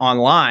footprint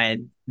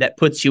online that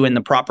puts you in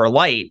the proper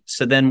light.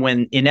 So then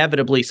when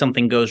inevitably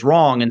something goes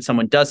wrong and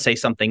someone does say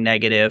something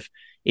negative,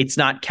 it's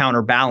not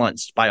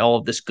counterbalanced by all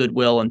of this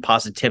goodwill and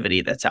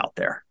positivity that's out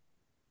there.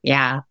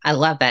 Yeah, I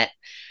love it.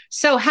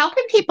 So, how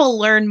can people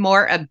learn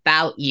more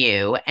about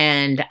you?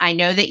 And I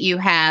know that you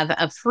have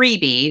a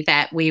freebie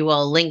that we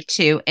will link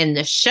to in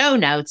the show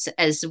notes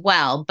as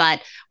well,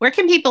 but where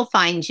can people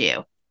find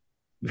you?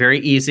 Very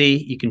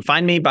easy. You can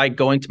find me by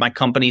going to my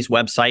company's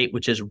website,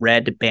 which is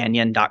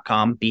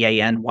redbanyan.com,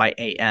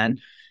 Banyan.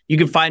 You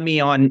can find me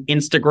on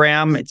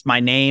Instagram. It's my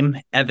name,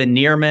 Evan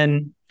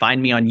Nierman.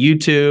 Find me on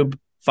YouTube.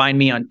 Find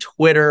me on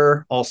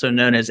Twitter, also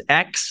known as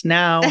X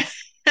now.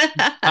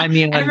 Find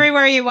me on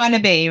everywhere you want to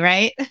be,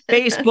 right?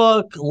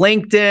 Facebook,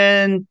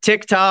 LinkedIn,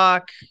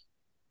 TikTok.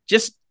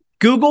 Just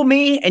Google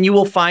me and you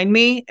will find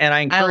me. And I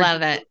encourage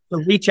love it. To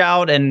reach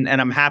out and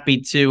I'm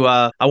happy to,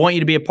 I want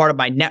you to be a part of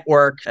my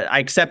network. I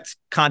accept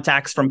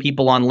contacts from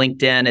people on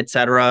LinkedIn, et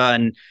cetera,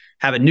 and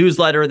have a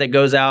newsletter that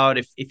goes out.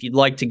 If you'd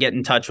like to get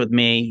in touch with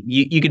me,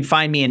 you can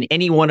find me in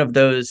any one of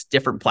those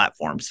different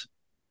platforms.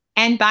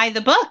 And buy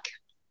the book,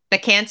 The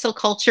Cancel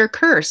Culture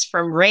Curse,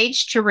 From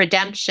Rage to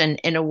Redemption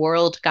in a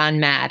World Gone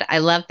Mad. I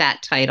love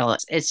that title.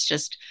 It's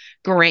just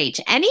great.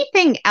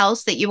 Anything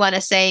else that you want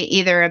to say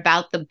either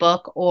about the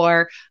book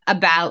or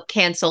about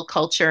cancel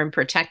culture and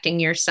protecting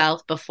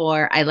yourself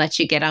before I let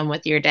you get on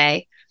with your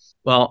day?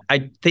 Well,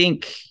 I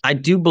think I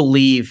do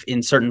believe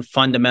in certain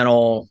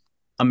fundamental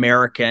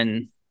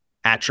American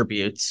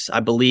attributes. I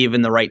believe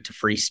in the right to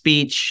free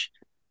speech.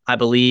 I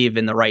believe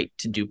in the right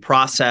to due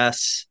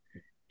process.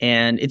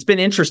 And it's been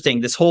interesting,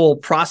 this whole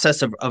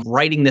process of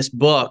writing this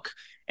book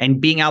and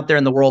being out there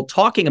in the world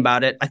talking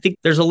about it. I think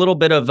there's a little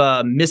bit of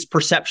a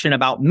misperception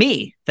about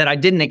me that I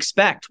didn't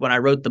expect when I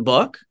wrote the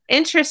book.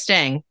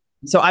 Interesting.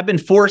 So I've been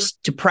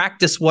forced to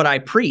practice what I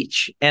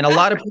preach. And a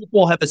lot of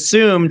people have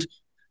assumed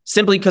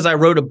simply because I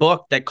wrote a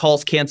book that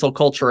calls cancel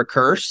culture a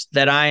curse,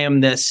 that I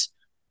am this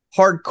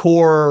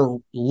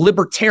hardcore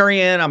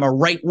libertarian, I'm a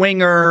right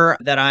winger,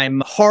 that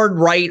I'm hard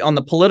right on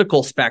the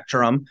political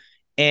spectrum.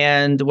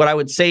 And what I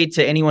would say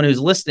to anyone who's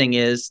listening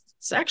is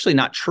it's actually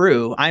not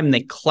true. I'm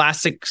the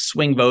classic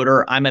swing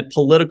voter. I'm a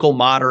political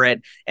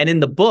moderate. And in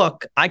the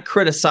book, I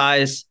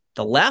criticize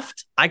the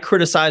left. I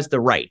criticize the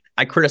right.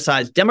 I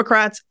criticize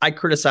Democrats. I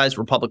criticize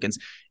Republicans.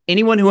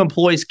 Anyone who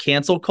employs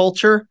cancel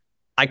culture,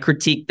 I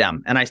critique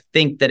them. And I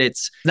think that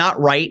it's not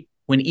right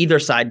when either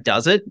side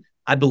does it.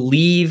 I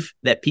believe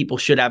that people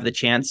should have the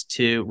chance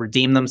to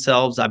redeem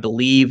themselves. I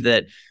believe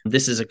that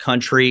this is a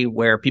country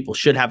where people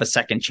should have a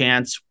second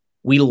chance.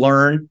 We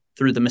learn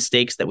through the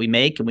mistakes that we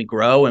make, and we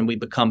grow and we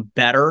become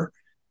better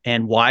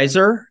and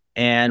wiser.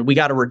 And we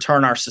got to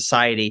return our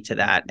society to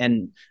that.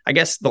 And I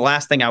guess the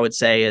last thing I would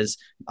say is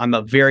I'm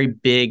a very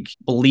big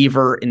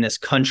believer in this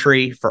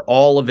country for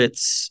all of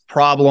its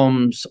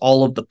problems,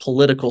 all of the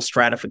political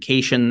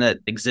stratification that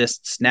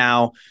exists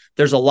now.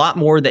 There's a lot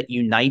more that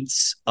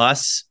unites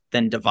us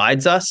than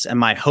divides us. And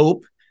my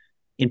hope,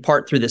 in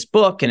part through this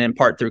book and in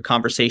part through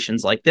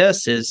conversations like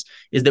this, is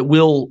that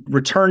we'll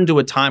return to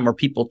a time where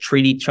people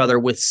treat each other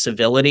with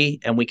civility,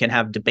 and we can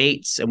have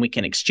debates and we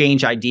can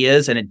exchange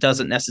ideas. And it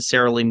doesn't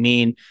necessarily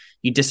mean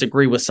you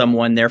disagree with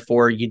someone,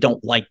 therefore you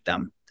don't like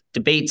them.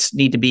 Debates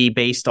need to be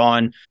based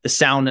on the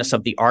soundness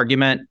of the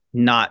argument,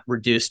 not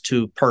reduced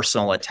to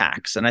personal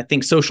attacks. And I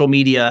think social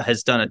media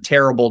has done a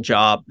terrible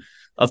job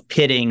of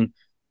pitting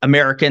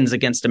Americans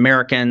against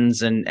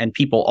Americans and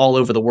people all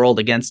over the world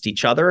against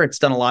each other. It's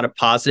done a lot of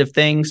positive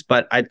things,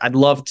 but I'd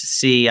love to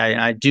see,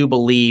 I do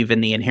believe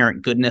in the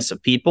inherent goodness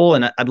of people.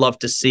 And I'd love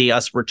to see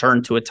us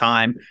return to a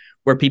time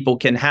where people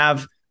can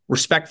have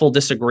respectful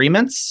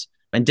disagreements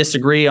and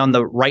disagree on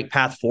the right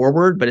path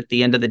forward. But at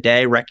the end of the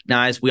day,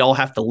 recognize we all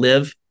have to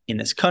live in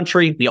this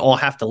country. We all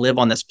have to live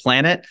on this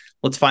planet.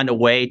 Let's find a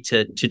way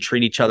to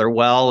treat each other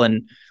well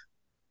and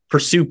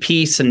pursue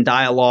peace and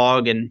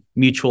dialogue and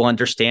mutual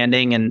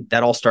understanding. And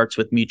that all starts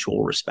with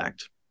mutual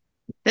respect.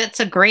 That's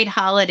a great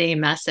holiday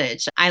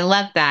message. I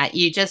love that.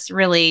 You just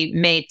really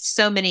made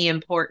so many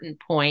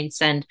important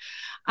points. And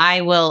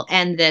I will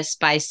end this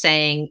by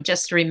saying,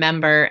 just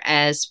remember,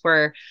 as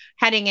we're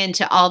heading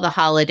into all the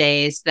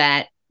holidays,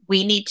 that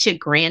we need to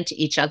grant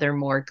each other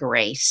more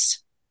grace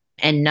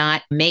and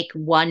not make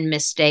one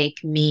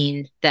mistake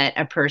mean that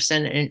a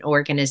person, an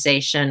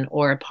organization,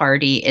 or a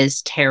party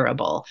is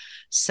terrible.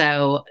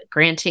 So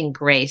granting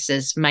grace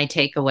is my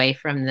takeaway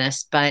from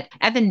this. But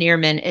Evan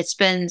Nierman, it's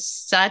been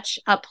such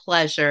a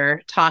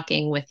pleasure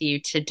talking with you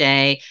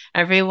today.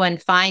 Everyone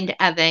find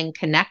Evan,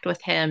 connect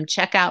with him,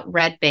 check out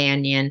Red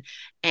Banyan,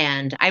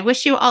 and I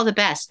wish you all the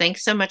best.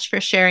 Thanks so much for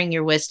sharing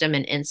your wisdom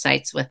and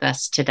insights with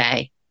us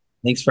today.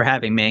 Thanks for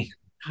having me.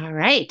 All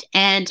right.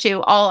 And to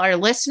all our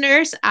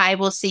listeners, I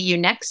will see you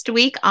next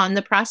week on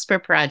the Prosper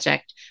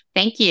Project.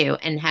 Thank you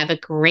and have a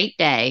great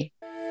day.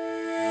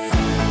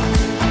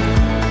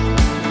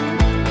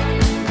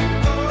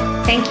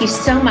 Thank you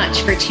so much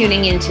for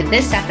tuning into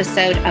this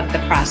episode of the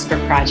Prosper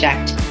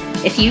Project.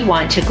 If you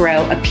want to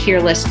grow a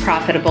peerless,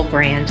 profitable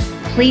brand,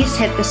 please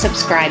hit the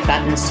subscribe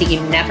button so you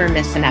never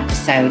miss an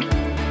episode.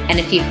 And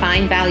if you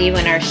find value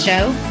in our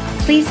show,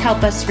 please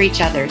help us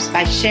reach others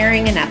by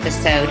sharing an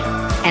episode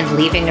and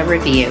leaving a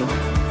review.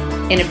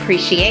 In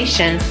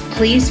appreciation,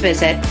 please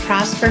visit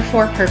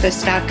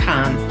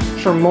prosperforpurpose.com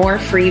for more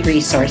free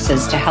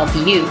resources to help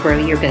you grow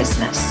your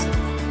business.